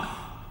弟他？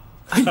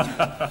哎呀！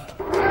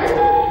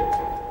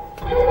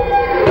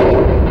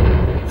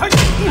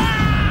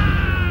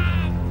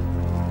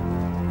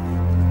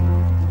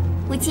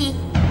无忌，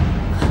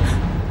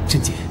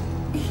珍姐，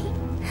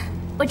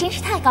我真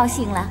是太高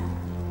兴了，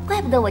怪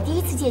不得我第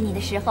一次见你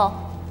的时候，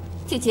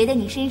就觉得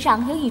你身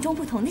上有与众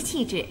不同的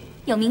气质，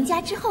有名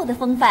家之后的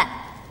风范。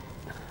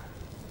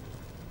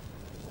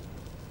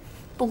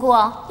不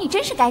过你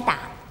真是该打，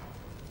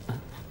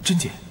珍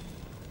姐，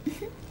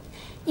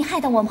你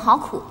害得我们好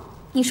苦，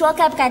你说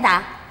该不该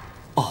打？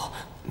哦，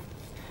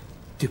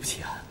对不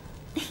起啊。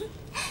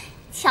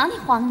瞧你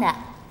慌的，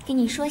给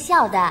你说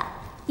笑的，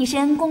你是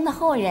恩公的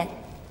后人，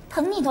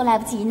疼你都来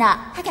不及呢，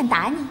还敢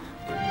打你？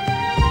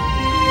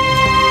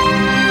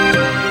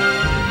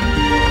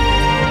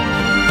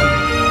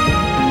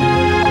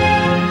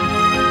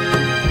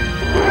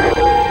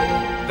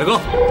大哥，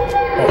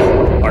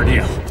哦，二弟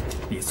啊，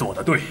你做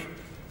得对。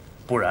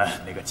不然，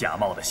那个假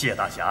冒的谢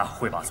大侠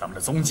会把咱们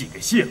的踪迹给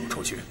泄露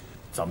出去，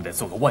咱们得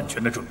做个万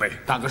全的准备。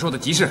大哥说的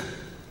极是，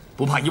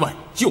不怕1万，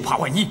就怕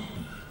万一。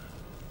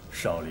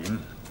少林、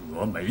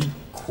峨眉、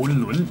昆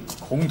仑、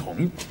崆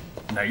峒，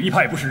哪一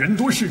派不是人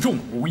多势众、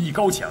武艺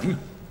高强呢？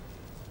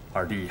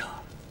二弟呀，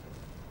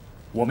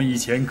我们以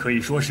前可以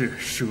说是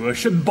舍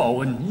身报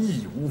恩，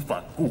义无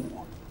反顾，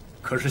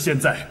可是现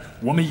在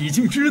我们已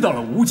经知道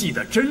了无忌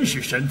的真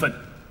实身份，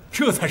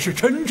这才是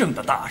真正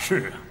的大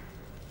事啊！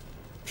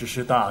只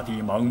是大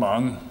地茫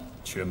茫，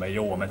却没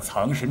有我们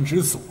藏身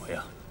之所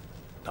呀。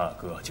大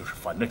哥就是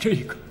烦的这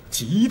个，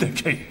急的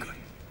这个。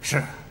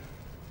是，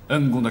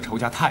恩公的仇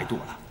家太多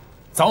了，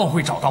早晚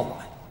会找到我们。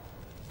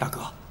大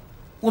哥，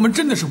我们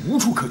真的是无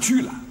处可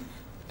去了。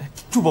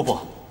朱伯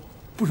伯，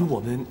不如我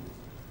们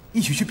一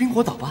起去冰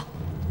火岛吧。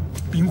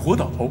冰火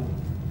岛？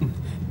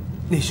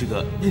那是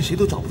个任谁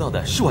都找不到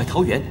的世外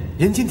桃源，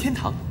人间天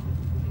堂。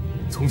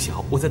从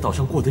小我在岛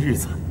上过的日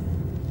子，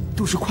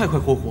都是快快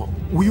活活、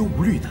无忧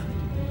无虑的。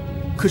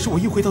可是我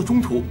一回到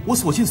中途，我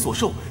所见所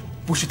受，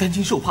不是担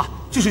惊受怕，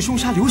就是凶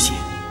杀流血。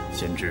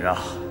贤侄啊，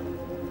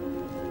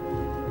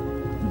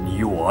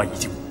你我已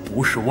经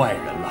不是外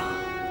人了，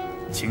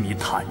请你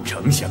坦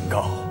诚相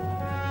告，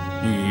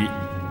你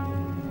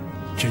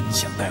真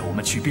想带我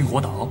们去冰火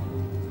岛？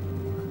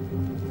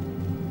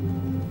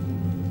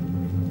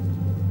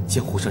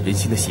江湖上人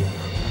心的险恶，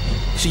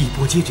是一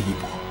波接着一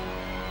波，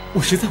我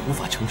实在无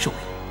法承受了。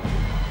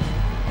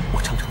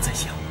我常常在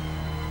想，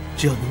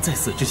只要能在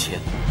死之前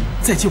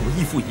再见我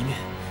义父一面，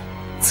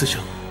此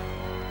生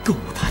更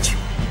无他求。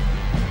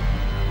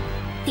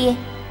爹，爹，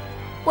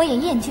我也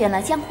厌倦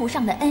了江湖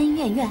上的恩恩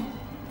怨怨，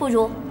不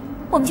如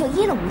我们就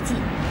一了无忌，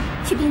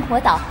去冰火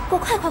岛过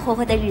快快活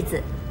活的日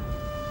子。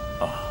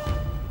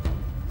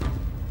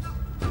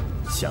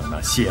像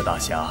那谢大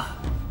侠，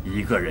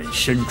一个人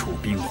身处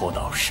冰火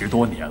岛10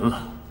多年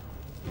了，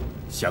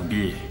想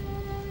必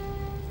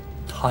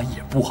他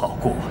也不好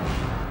过。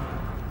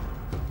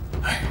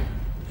哎，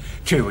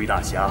这位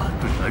大侠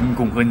对恩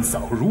公恩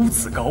嫂如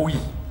此高义，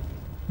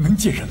能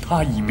见上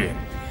他一面，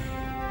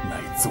乃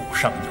祖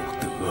上有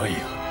德呀。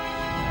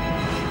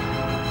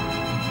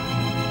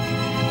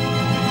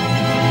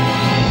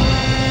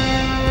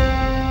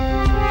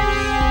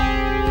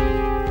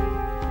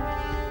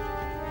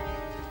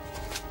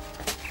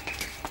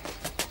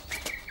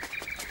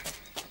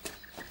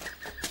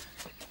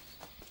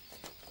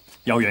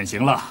要远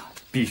行了，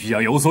必须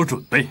要有所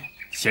准备，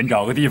先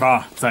找个地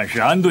方暂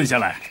时安顿下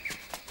来。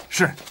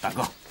是，大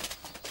哥。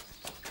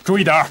注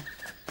意点儿。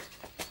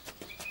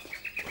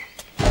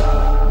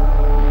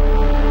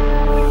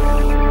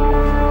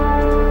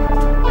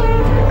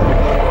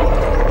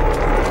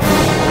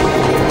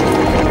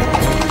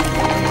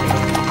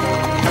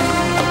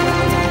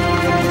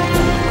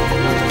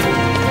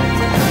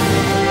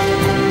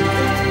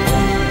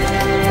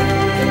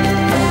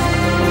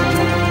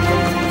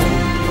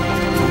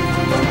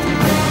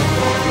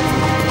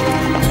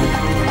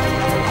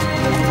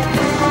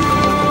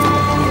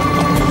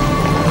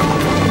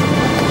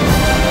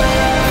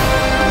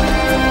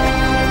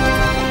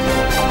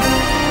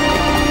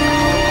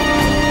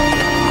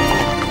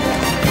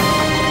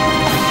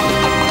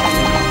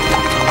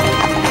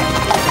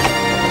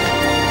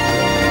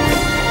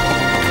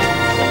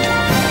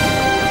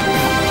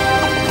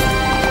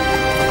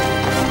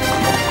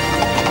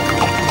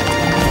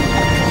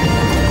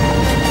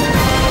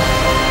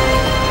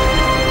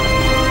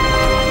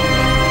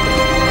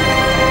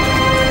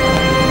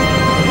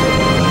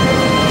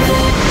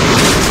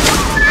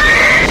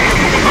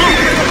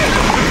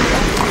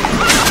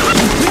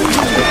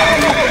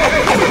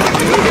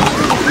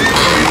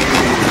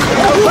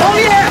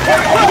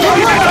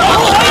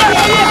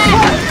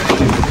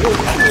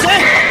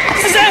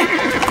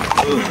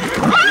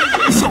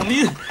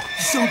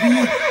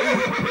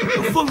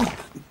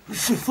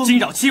惊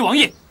扰七王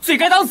爷，罪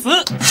该当死！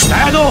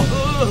来喽！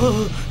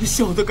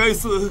小的该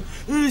死，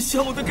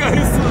小的该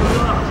死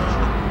啊！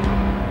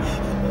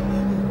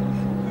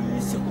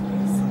小的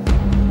该死。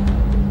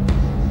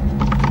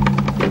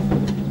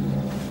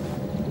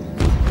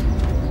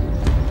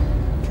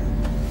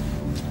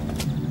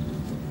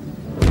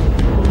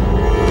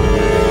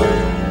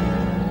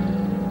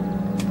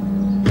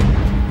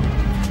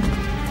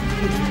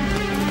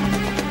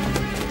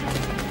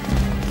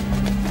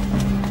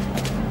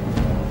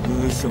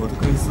小的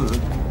该死，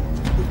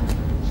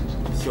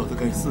小的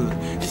该死，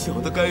小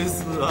的该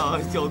死啊！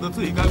小的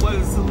罪该万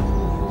死，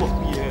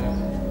王爷，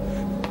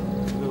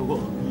王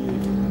爷，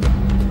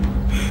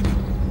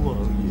王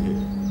爷，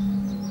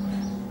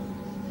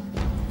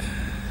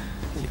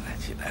起来，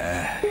起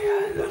来！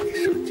让你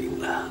受惊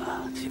了，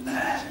起来，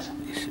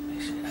没事没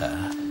事啊。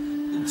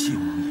七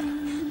王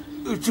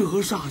爷，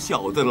这啥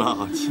小的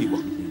了？七王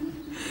爷，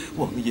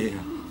王爷呀，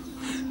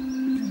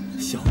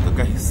小的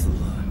该死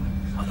啊！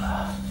好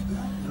了。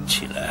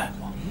起来，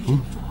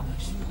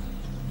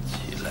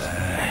起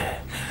来！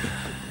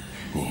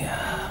你呀，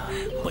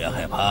不要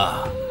害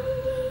怕，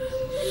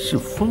是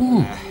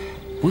风，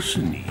不是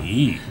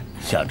你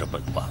吓着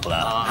本王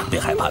了。别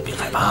害怕，别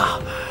害怕。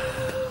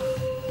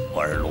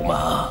花儿鲁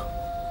莽，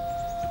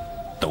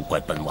都怪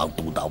本王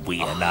督导不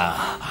严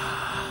呐。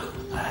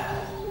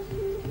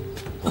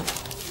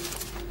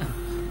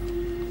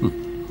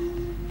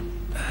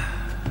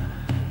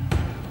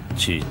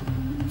去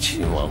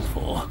亲王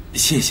府，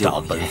谢谢找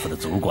本府的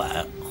总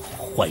管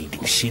换一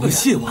顶新的。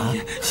谢王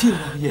爷，谢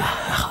王爷。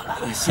好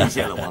了，谢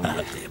谢了，王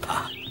爷。别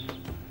怕。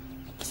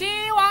七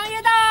王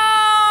爷到！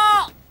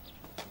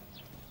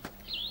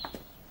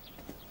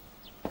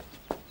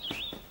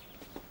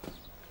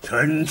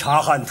臣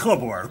察罕特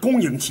布尔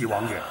恭迎齐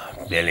王爷。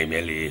免礼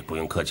免礼，不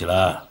用客气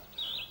了。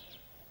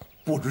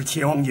不知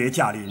齐王爷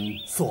驾临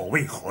所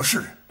谓何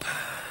事？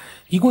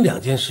一共2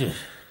件事。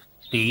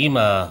第一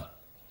嘛，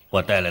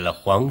我带来了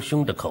皇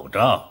兄的口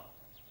诏。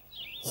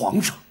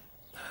皇上，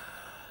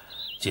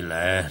近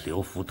来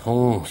刘福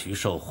通、徐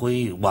寿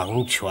辉、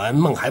王权、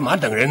孟海马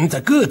等人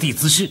在各地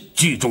滋事，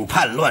聚众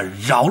叛乱，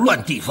扰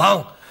乱地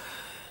方。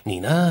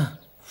你呢，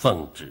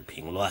奉旨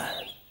平乱，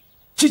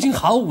至今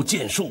毫无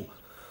建树，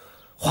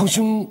皇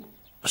兄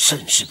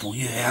甚是不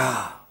悦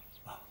啊！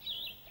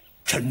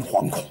臣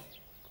惶恐。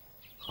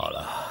好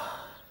了，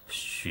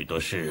许多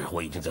事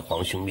我已经在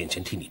皇兄面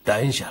前替你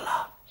担下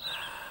了。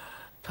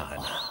他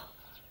呢，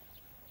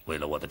为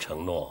了我的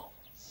承诺，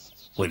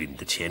为了你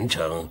的前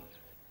程，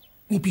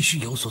你必须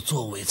有所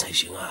作为才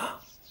行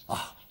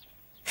啊！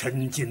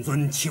臣谨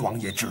遵齐王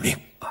爷指令。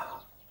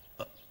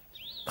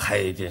还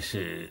有一件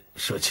事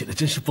说起来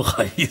真是不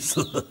好意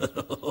思，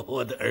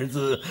我的儿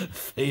子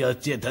非要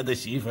见他的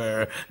媳妇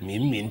儿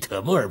敏敏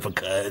特木尔不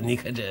可。你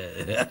看这，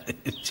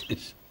真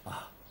是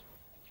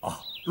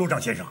陆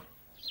长先生，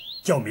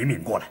叫敏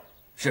敏过来。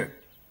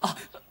是。啊，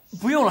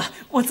不用了，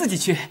我自己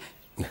去。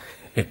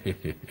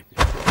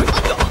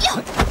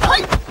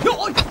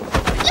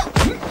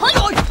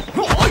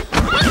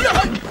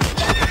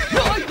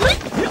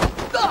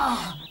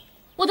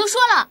我都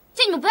说了，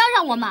叫你们不要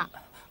让我嘛。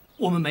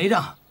我们没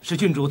让，是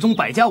郡主宗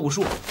百家武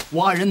术，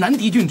我二人难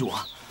敌郡主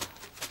啊。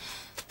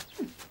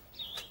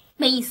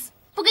没意思，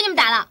不跟你们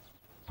打了。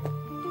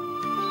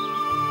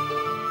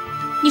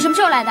你什么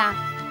时候来的？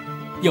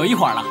有一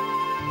会儿了。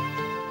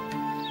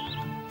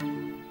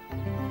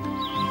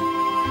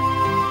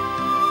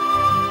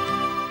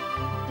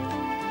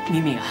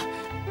敏敏啊，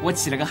我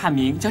起了个汉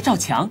名叫赵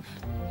强。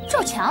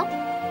赵强，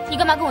你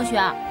干嘛跟我学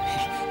啊？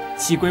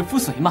妻归夫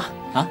随嘛，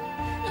啊？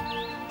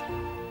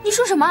你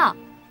说什么？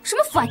什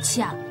么夫啊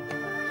妻啊？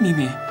敏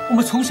敏，我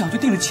们从小就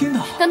定了亲的。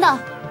等等，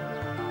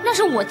那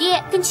是我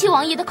爹跟七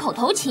王爷的口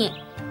头亲，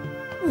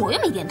我又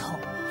没点头。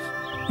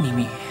敏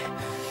敏，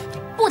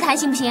不谈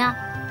行不行啊？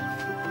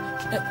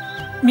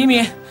敏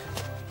敏，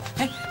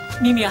哎，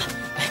敏敏啊，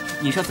哎，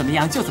你说怎么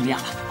样就怎么样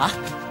了啊？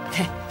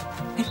嘿，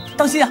哎，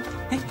当心啊！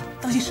哎，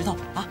当心石头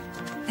啊！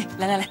哎，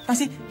来来来，当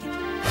心！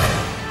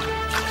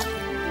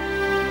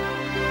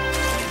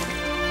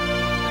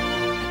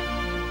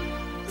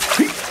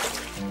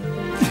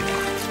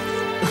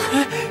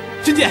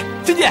珍姐，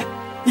珍姐，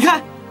你看，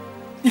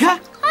你看。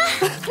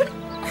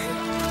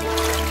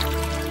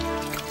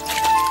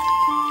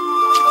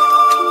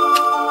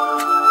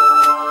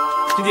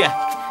珍姐，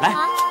来，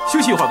休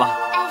息一会儿吧。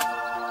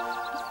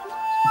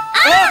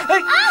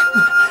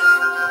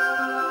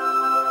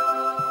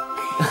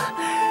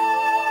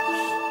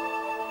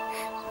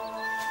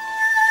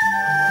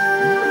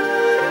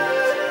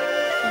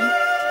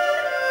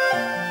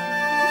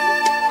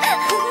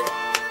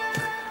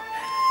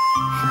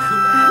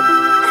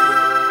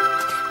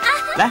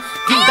来，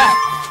给你戴。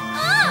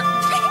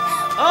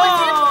我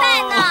才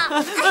戴呢！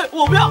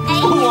我不要，我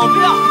不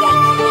要。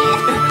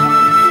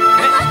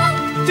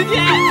珍姐。